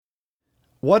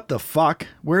What the fuck?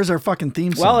 Where's our fucking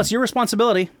theme song? Well, it's your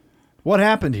responsibility. What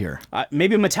happened here?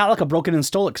 Maybe Metallica broke it and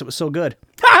stole it because it was so good.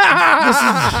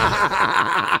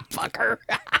 Fucker.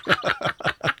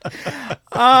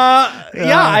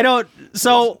 Yeah, I don't.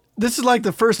 So this is like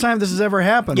the first time this has ever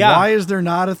happened. Yeah. Why is there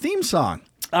not a theme song?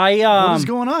 What is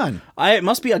going on? It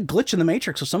must be a glitch in the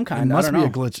Matrix of some kind. It must I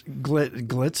don't be know. a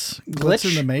glitch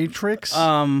in the Matrix.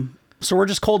 So we're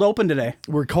just cold open today.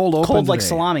 We're cold open. Cold like today.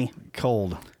 salami.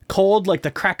 Cold Like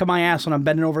the crack of my ass when I'm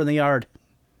bending over in the yard.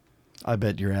 I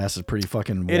bet your ass is pretty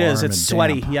fucking warm. It is. It's and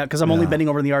sweaty. damp. Yeah, because I'm only bending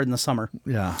over in the yard in the summer.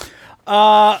 Yeah.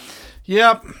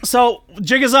 Yep. So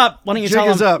jig is up. Why don't you tell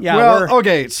Jig is them? up. Yeah, well,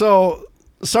 okay. So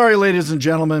sorry, ladies and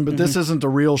gentlemen, but this isn't a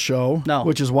real show. No.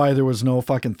 Which is why there was no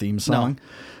fucking theme song.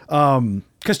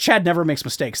 because Chad never makes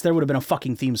mistakes. There would have been a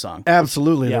fucking theme song.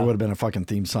 Absolutely, Yeah. there would have been a fucking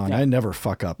theme song. Yeah. I never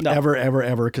fuck up. No. Ever, ever,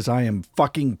 ever, because I am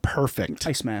fucking perfect.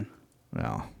 Iceman.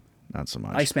 Well, not so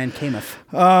much. Iceman cameth.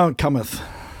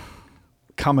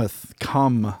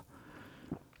 Come.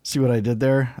 See what I did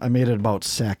there? I made it about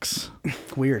sex.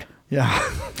 Weird. Yeah.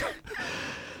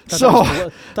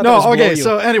 Thought that was below you.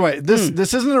 So anyway, this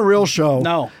isn't a real show.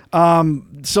 No.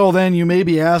 So then you may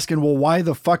be asking, well, why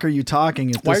the fuck are you talking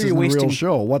if Why this are you isn't a real wasting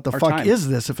show? What the our fuck time? is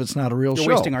this if it's not a real You're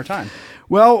show? wasting our time.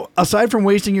 Well, aside from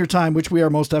wasting your time, which we are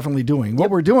most definitely doing, what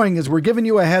we're doing is we're giving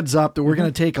you a heads up that we're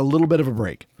going to take a little bit of a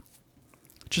break.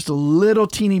 Just a little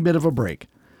teeny bit of a break.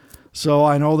 So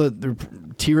I know that the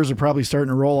tears are probably starting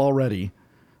to roll already.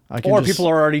 People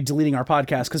are already deleting our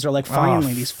podcast because they're like,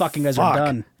 finally, these fucking guys are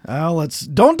done. Well,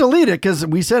 don't delete it because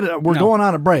we said we're going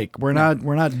on a break. We're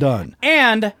not done.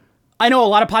 And I know a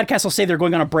lot of podcasts will say they're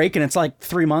going on a break and it's like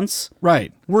 3 months.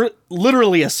 Right. We're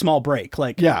literally a small break.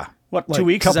 Like, Yeah. what, Like 2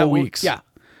 weeks? Couple Is that what- weeks. Yeah.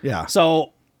 Yeah.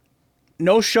 So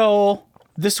no show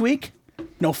this week,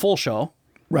 no full show.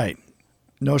 Right.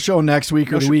 No show next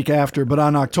week or the week after, but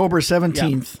on October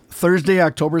 17th, Thursday,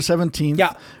 October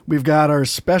 17th, we've got our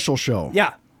special show.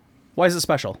 Yeah. Why is it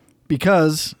special?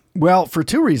 Because, well, for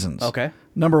two reasons. Okay.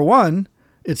 Number one,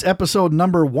 it's episode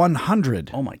number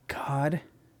 100. Oh my God.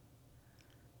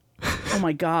 Oh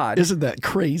my God. Isn't that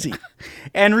crazy?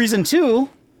 And reason two.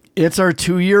 It's our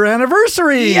 2-year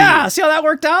anniversary. Yeah. See how that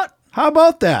worked out? How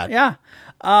about that? Yeah.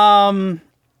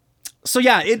 So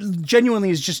yeah, it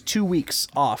genuinely is just 2 weeks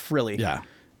off, really. Yeah.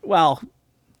 Well,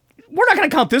 we're not going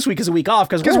to count this week as a week off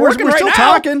because we're we're working right still now.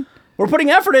 talking. We're putting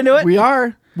effort into it. We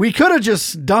are. We could have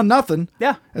just done nothing.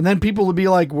 Yeah. And then people would be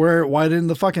like, why didn't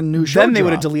the fucking new show Then they drop?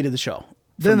 would have deleted the show.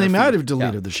 Then they from their might feed. have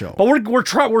deleted the show. But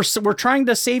we're trying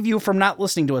to save you from not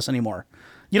listening to us anymore.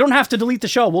 You don't have to delete the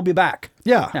show. We'll be back.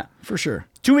 Yeah, for sure.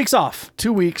 2 weeks off.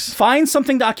 2 weeks. Find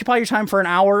something to occupy your time for an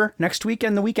hour next week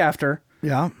and the week after.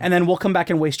 Yeah. And then we'll come back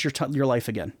and waste your life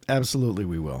again. Absolutely,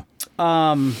 we will.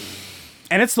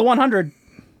 And it's the 100.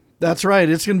 That's right.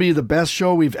 It's going to be the best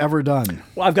show we've ever done.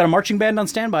 Well, I've got a marching band on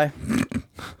standby.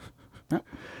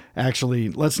 Actually,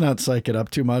 let's not psych it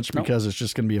up too much because it's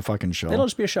just going to be a fucking show. It'll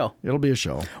just be a show. It'll be a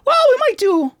show. Well,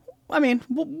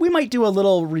 we might do a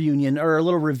little reunion or a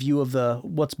little review of the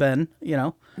what's been,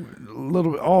 A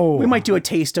little. We might do a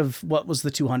taste of what was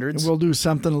the 200s. We'll do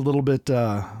something a little bit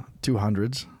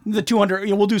 200s. The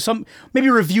 200, we'll do maybe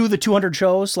review the 200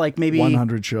 shows, like maybe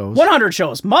 100 shows. 100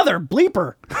 shows. Mother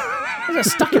bleeper. I got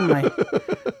stuck in my.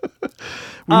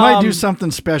 We might do something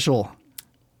special.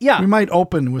 Yeah. We might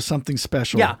open with something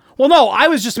special. Yeah. Well, no, I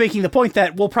was just making the point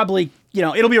that we'll probably,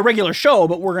 it'll be a regular show,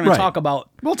 but we're going to talk about.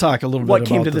 We'll talk a little what bit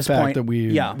came about to the this fact point. that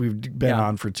we've been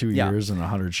on for 2 years and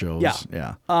 100 shows.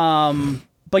 Yeah. Yeah.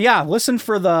 But yeah, listen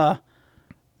for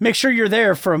make sure you're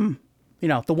there from,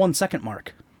 the 1 second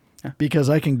mark. Because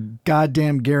I can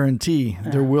goddamn guarantee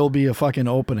there will be a fucking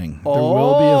opening. There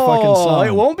will be a fucking song.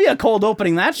 It won't be a cold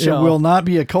opening, that show. It will not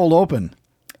be a cold open.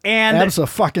 And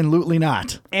Abso-fucking-lutely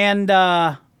not. And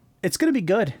it's going to be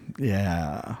good.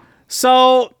 Yeah.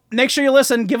 So make sure you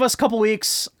listen. Give us a couple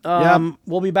weeks.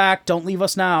 We'll be back. Don't leave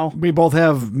us now. We both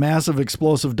have massive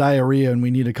explosive diarrhea and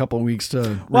we need a couple weeks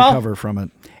to recover from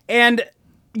it. And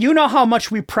you know how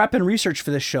much we prep and research for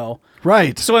this show.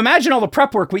 Right. So imagine all the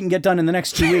prep work we can get done in the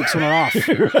next 2 weeks when we're off.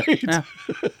 Right. Yeah.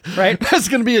 Right? That's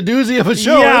going to be a doozy of a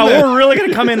show. Yeah, isn't it? we're really going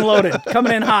to come in loaded.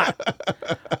 Coming in hot.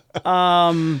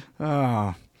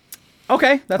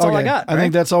 Okay, that's all I got. I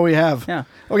think that's all we have. Yeah.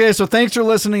 Okay, so thanks for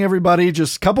listening, everybody.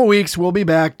 Just a couple weeks, we'll be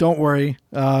back. Don't worry.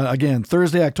 Again,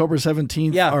 Thursday, October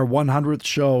 17th, our 100th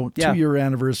show, 2-year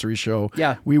anniversary show.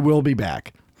 Yeah. We will be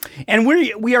back. And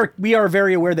we are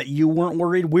very aware that you weren't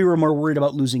worried. We were more worried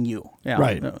about losing you. Yeah.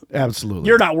 Right. Absolutely.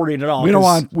 You're not worried at all. We don't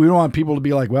want people to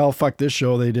be like, well, fuck this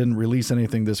show. They didn't release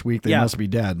anything this week. They must be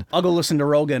dead. I'll go listen to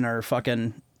Rogan or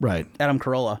fucking Right. Adam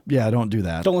Carolla. Yeah, don't do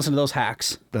that. Don't listen to those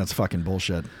hacks. That's fucking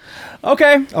bullshit.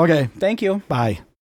 Okay. Okay. Thank you. Bye.